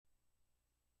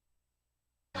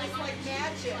It's like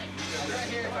magic. Right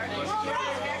here. No.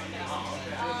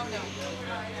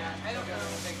 I don't know.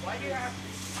 Why do you have to?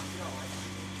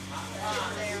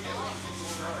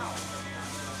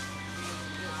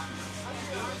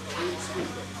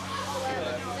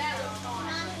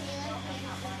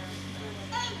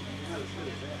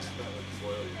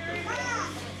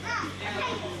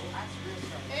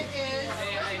 It is. I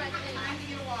need to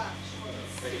get a watch.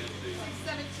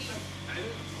 6:17.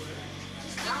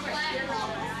 Now my hair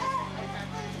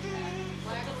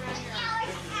black around here.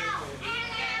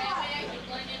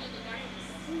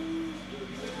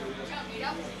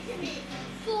 Yep. Give me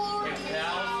 4.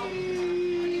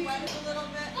 Can you wet it a little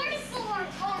bit? 44.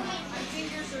 My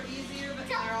fingers are easier, but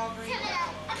they're all green.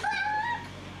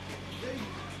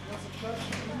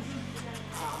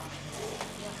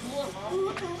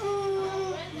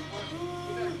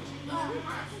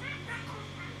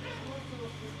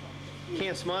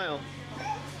 Can't smile.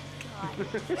 How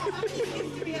many kids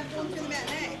do we have going to the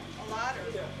matinee? A lot, or?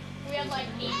 We had like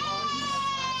 8.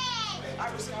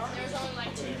 There was only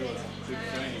like 2 kids.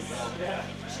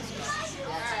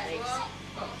 Alright, well.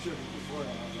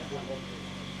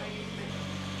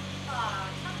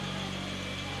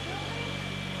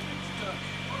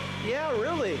 Yeah,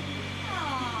 really.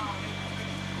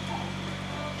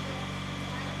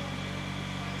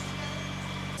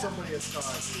 Somebody has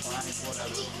started buying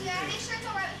whatever. Yeah, make sure it's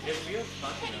alright. It feels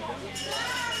funny.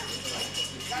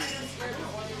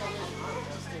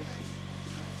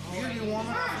 You warm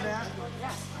up for that?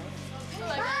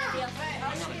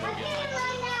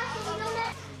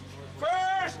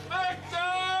 First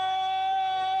victim!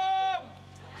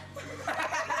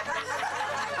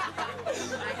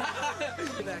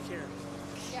 Back here.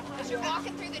 Yeah, as you're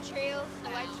walking through the trail, the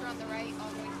lights are on the right, all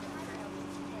the way through the trail.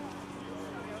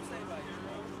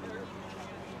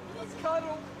 Let's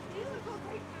cuddle.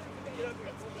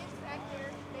 It's back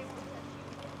there. They won't touch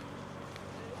you.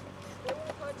 They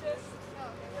won't touch us. No,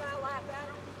 they Can I laugh at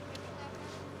them?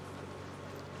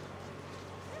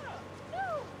 won't. No!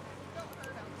 Don't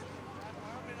hurt them.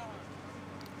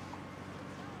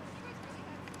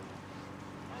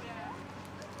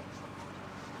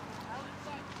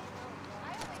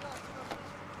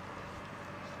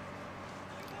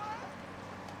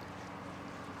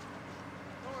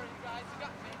 Don't worry, you guys. You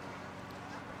got me.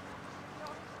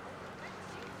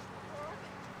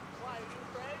 Why? Are you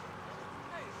afraid?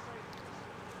 Hey, afraid.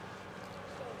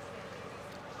 So scared.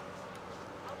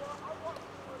 I want to go.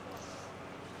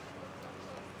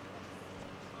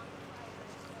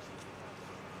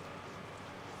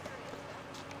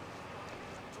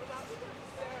 What about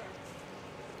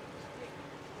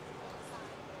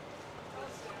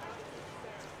Sarah?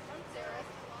 I'm Sarah.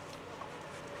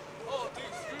 Oh,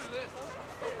 dude, screw this.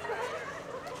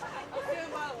 I'm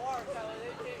getting my alarm, fella.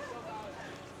 They can't come out.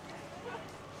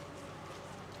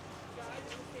 Guys,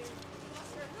 you can't.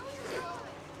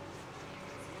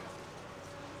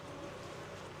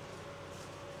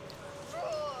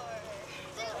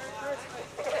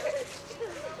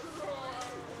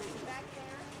 Back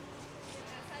there.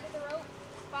 That side of the rope.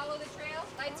 Follow the trail.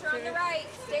 Lights are on the right.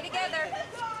 Stay together.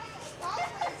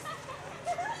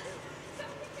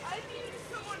 I need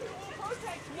someone who will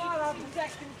protect me. Come on, I'm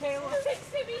protecting Kayla. Protect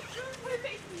me.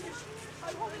 Protect me.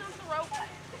 I'm holding onto the rope.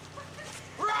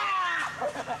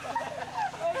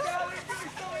 Oh God, there's gonna be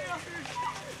so many others.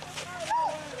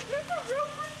 There's a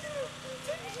rope right there.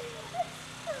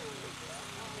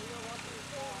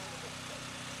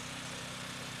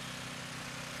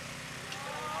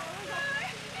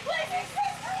 Please, it's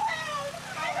so loud.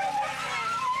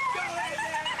 Go in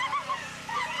there.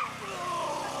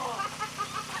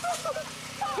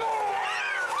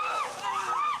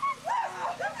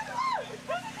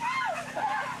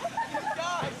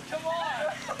 Guys, come on!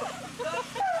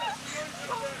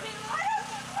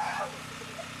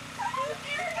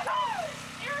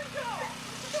 Aaron, go!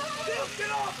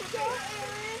 Get off of me!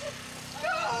 Aaron!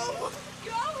 Go!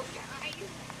 Go, guys!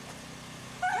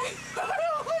 I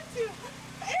don't want to!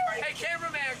 Aaron! Hey,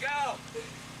 cameraman, go!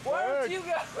 Where would you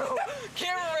go?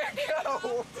 Cameraman,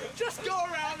 go! Just go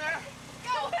around there!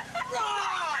 Go!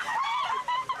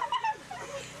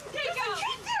 Okay, go!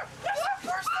 There's a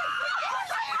person!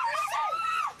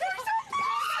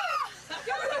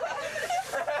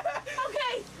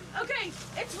 Okay,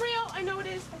 it's real. I know it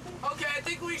is. Okay, I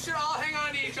think we should all hang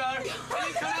on to each other. And you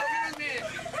come up here with me.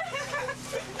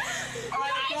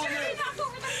 Alright, let's all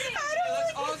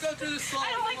let's all go through the slide.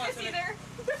 I don't like this either.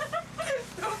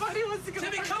 Nobody wants to go.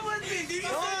 Timmy, come with me. Dude,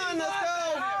 Come on, let's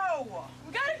go.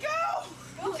 We gotta go.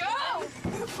 Go.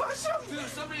 Push him. Dude,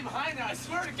 there's somebody behind there. I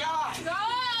swear to God. Go!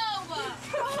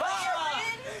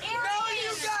 No,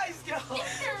 you guys go.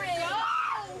 Aaron!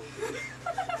 Go.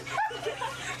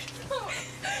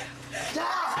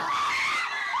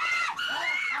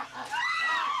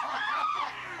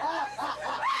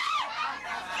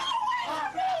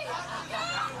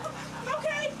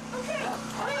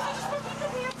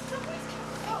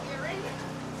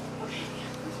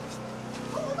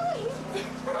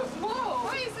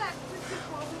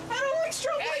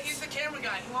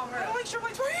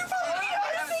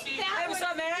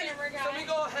 Somebody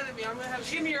go ahead of me. I'm gonna have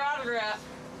give me your autograph.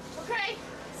 Okay.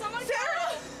 Someone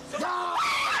Sarah! Stop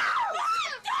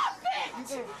it!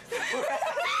 It's too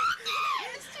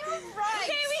bright.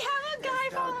 Okay, we have a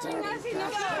guy following us. He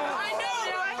knows. I know.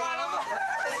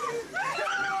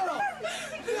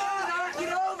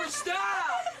 Get over,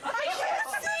 stop! I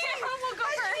can't see him. We'll go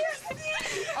first.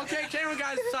 Okay, camera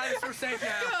guys decided we're safe now.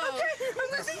 Okay, I'm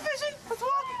losing vision. Let's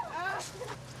walk.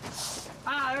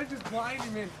 They're just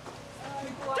blinding me.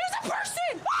 There's a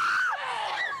person!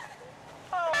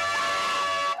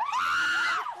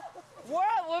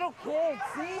 What little kid?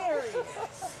 Serious?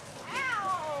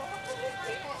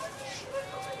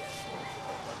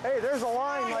 Hey, there's a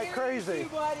line like crazy.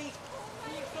 Buddy.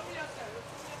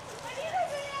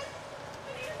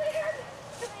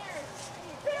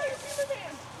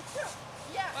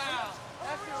 Wow.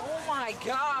 Oh my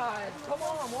God. Come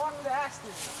on, walk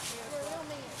faster.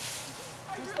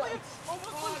 I really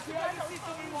almost Oh, dude, I just see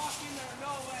somebody walk in there.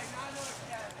 No way. Not another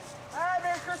cat. Alright,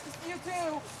 Merry Christmas to you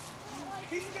too.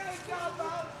 He's gonna jump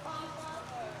out.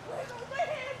 Wait, hold my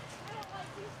hand. I don't like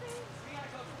these things. We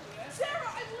gotta go through this. Sarah,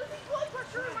 I'm losing blood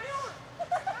pressure in my arm.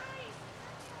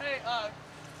 Hey,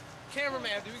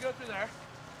 cameraman, do we go through there?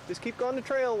 Just keep going the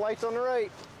trail. Lights on the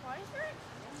right. Why is there?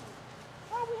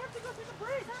 Oh, we have to go through the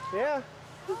bridge. Yeah.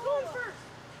 Who's going first?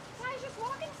 Guys, just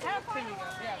walking Half single pinning file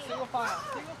us. Yeah, line. single file.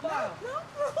 Single file. No,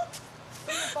 bro.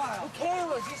 Single file.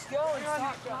 Kayla, just go and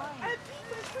stop crying. I peed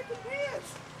my freaking pants.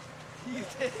 You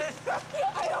did?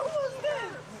 I almost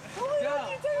did. Hold Go. on,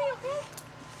 you tell me, okay?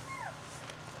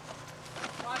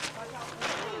 Watch out.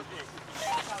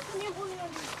 Can you hold it on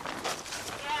me?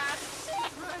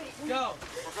 Go.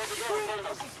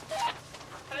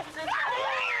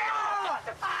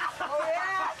 Oh,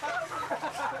 yeah.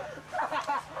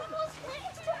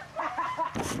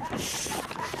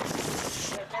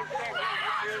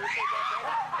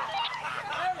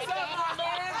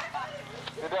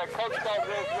 Did that Coach Scout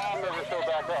Grant's mom never show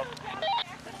back up?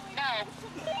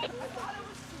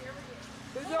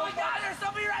 Oh my God, there's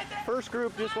somebody right there. First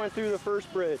group just went through the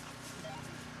first bridge.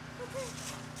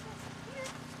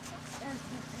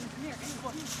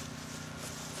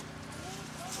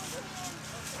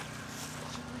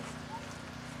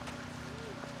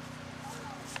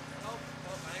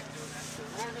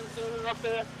 Up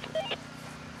there.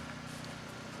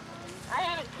 I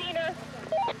haven't seen her.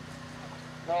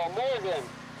 No, Morgan.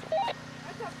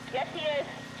 Yes, she is.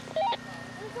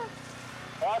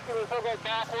 Ask her to go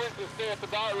backwards and stay at the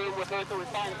bar room with her until we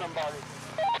find somebody.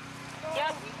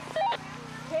 Yep.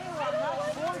 Kayla, I'm not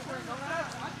a boyfriend. I'm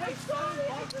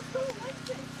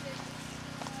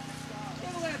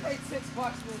Can't believe I paid $6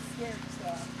 for this scary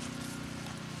stuff.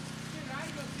 Dude, I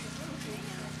ain't gonna see a movie.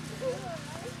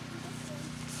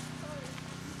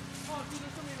 Oh, dude,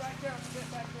 there's somebody right there on the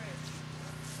back bridge.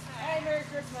 Hey, Merry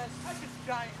Christmas. That's just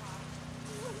giant hot.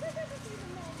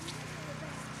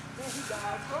 There he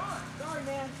goes. Sorry,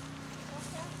 man.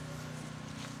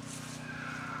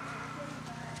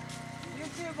 You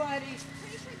too, buddy.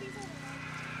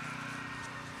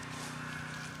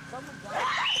 Someone died.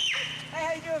 Hey,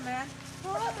 how you doing, man?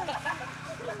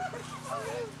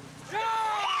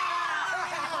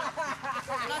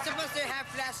 You're not supposed to have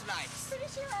flashlights. Pretty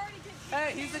sure I already did. Hey,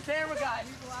 he's the camera guy.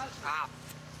 He's allowed to. Ah.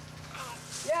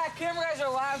 Yeah, camera guys are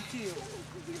allowed to.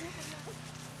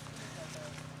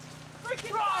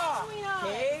 Freaking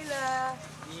Kayla,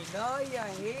 you know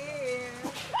you're here.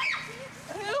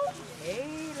 Who?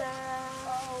 Kayla.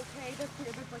 Oh, okay, that's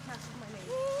pretty big by casting my name.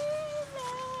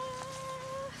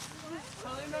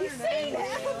 Tell him know your name.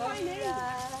 My name.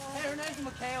 Hey, her name's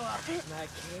Michaela.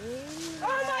 Michaela.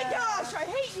 Oh my gosh, I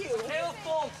hate you. Michaela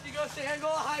Foltz. She goes to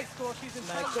Angola High School. She's in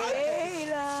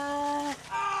Michaela.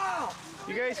 Oh!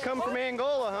 You guys come from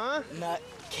Angola, huh?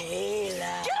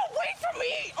 Michaela. Get away from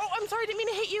me! Oh, I'm sorry, I didn't mean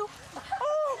to hit you.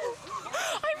 Oh,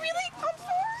 I'm sorry.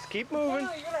 Keep moving.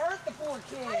 You're gonna hurt the poor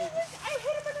kid. I hit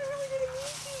him and I really didn't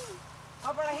mean to.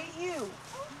 How about I hate you?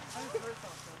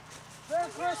 Merry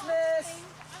Christmas.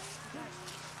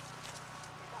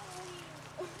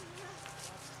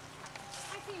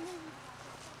 I can't move.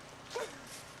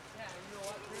 Yeah, you know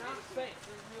what? You're not fake.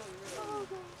 You're really, really. Oh,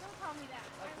 don't call me that.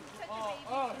 I'm such a baby.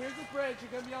 Oh, here's the bridge.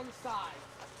 You're going to be on the side.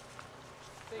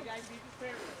 So you guys be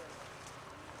prepared for this.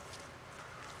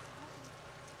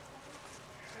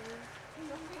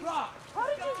 Rock! How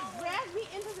did you drag me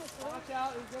into this? Watch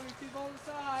out. There's going to be people on the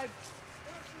side.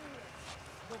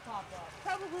 They'll pop up.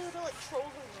 Probably they're like trolls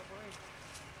on the bridge.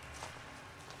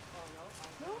 Oh, no.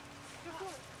 No? Just go.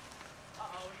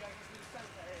 Uh-oh, we got to do the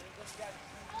cemetery. There's guys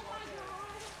Oh my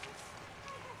god.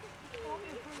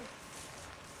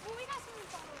 Well, we got someone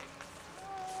following us.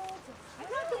 I'm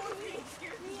not the one being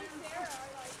scared. Me and Sarah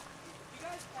are like...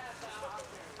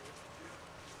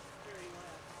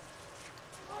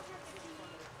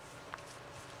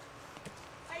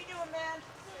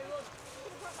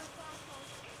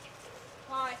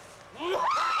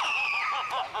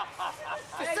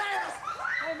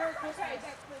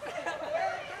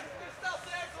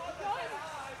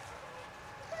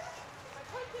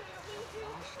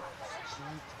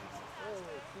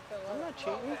 I'm not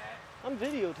cheating. I'm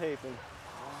videotaping.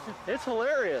 It's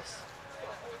hilarious.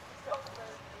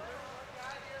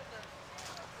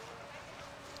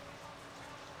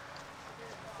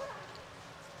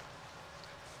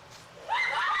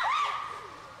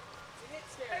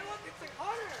 Hey, look, it's a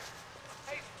hunter.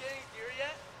 Hey, getting deer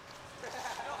yet?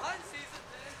 No hunting season,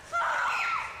 man.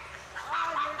 Oh,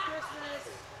 Merry Christmas.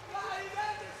 Oh, you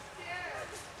guys are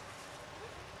scared.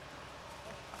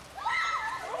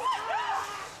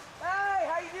 Hey,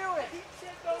 how you doing? He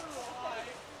tripped over the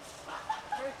line.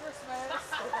 Merry Christmas.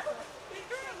 He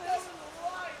tripped over the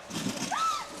line.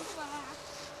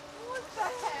 What the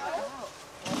hell?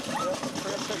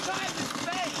 You guys are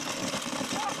fake.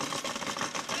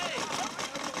 Hey.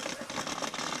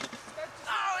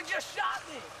 Oh, it just shot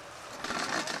me.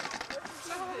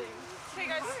 Hey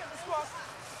guys, let's walk.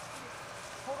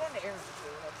 Hold on to Aaron.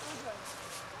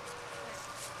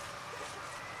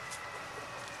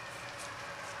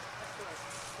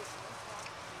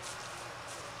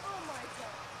 Oh my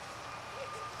god.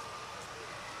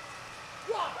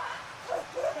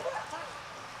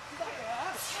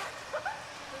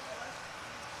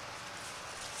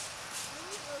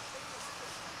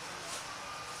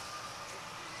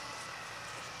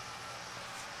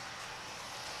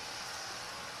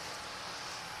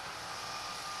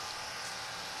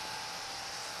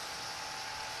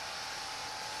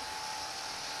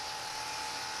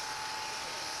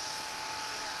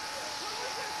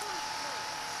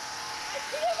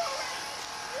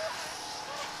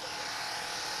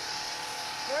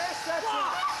 There's such a...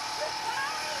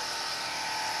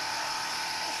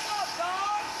 What's up,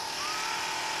 dog?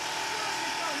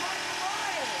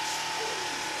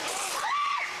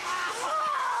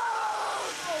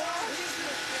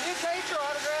 You take your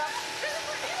autograph.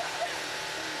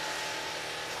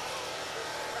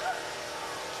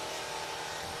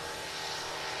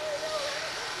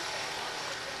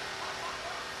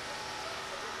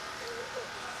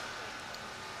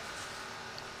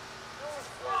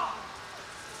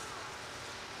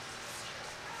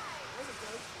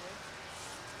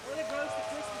 We're the ghost of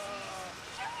Christmas Eve.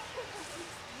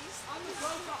 I'm the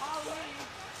ghost of Halloween.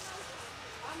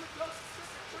 I'm the ghost of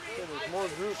trick-or-treat. So there's more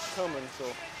groups coming, so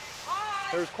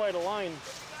Hi! there's quite a line. You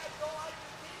guys don't like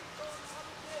the team, so come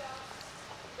and get us.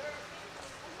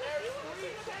 There's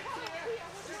three chicks here.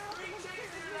 There's three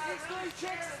chicks here. These three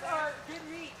chicks are good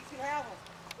meat. You can have them.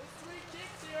 There's three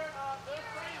chicks here. They're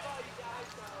afraid of all you guys,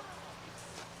 so.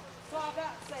 So I'm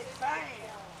about to say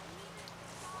bam.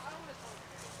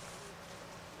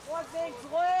 One's name's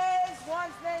Liz,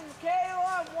 one's name's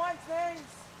Kayla, and one's name's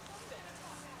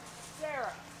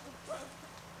Sarah.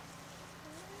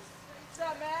 What's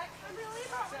up, Mac? I'm really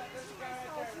not losing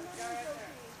myself. No, no, no, no.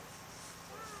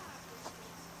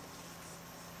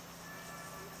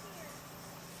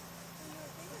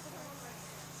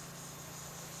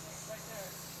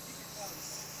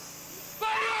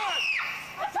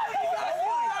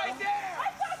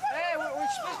 Hey, we're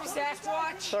supposed to be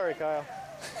Sasquatch. Sorry, Kyle.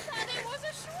 It was a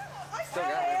short one. Still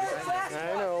got everything. I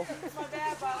know. It's my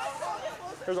bad,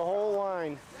 but There's a whole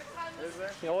line. Is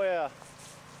there? Oh yeah.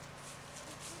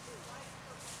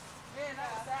 Man, that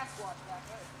was Sasquatch back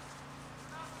there.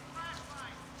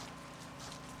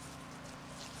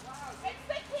 It's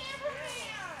the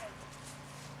cameraman!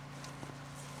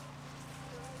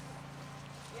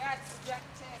 Yeah, it's the Jack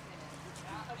Champion.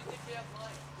 How do you think we have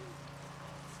light?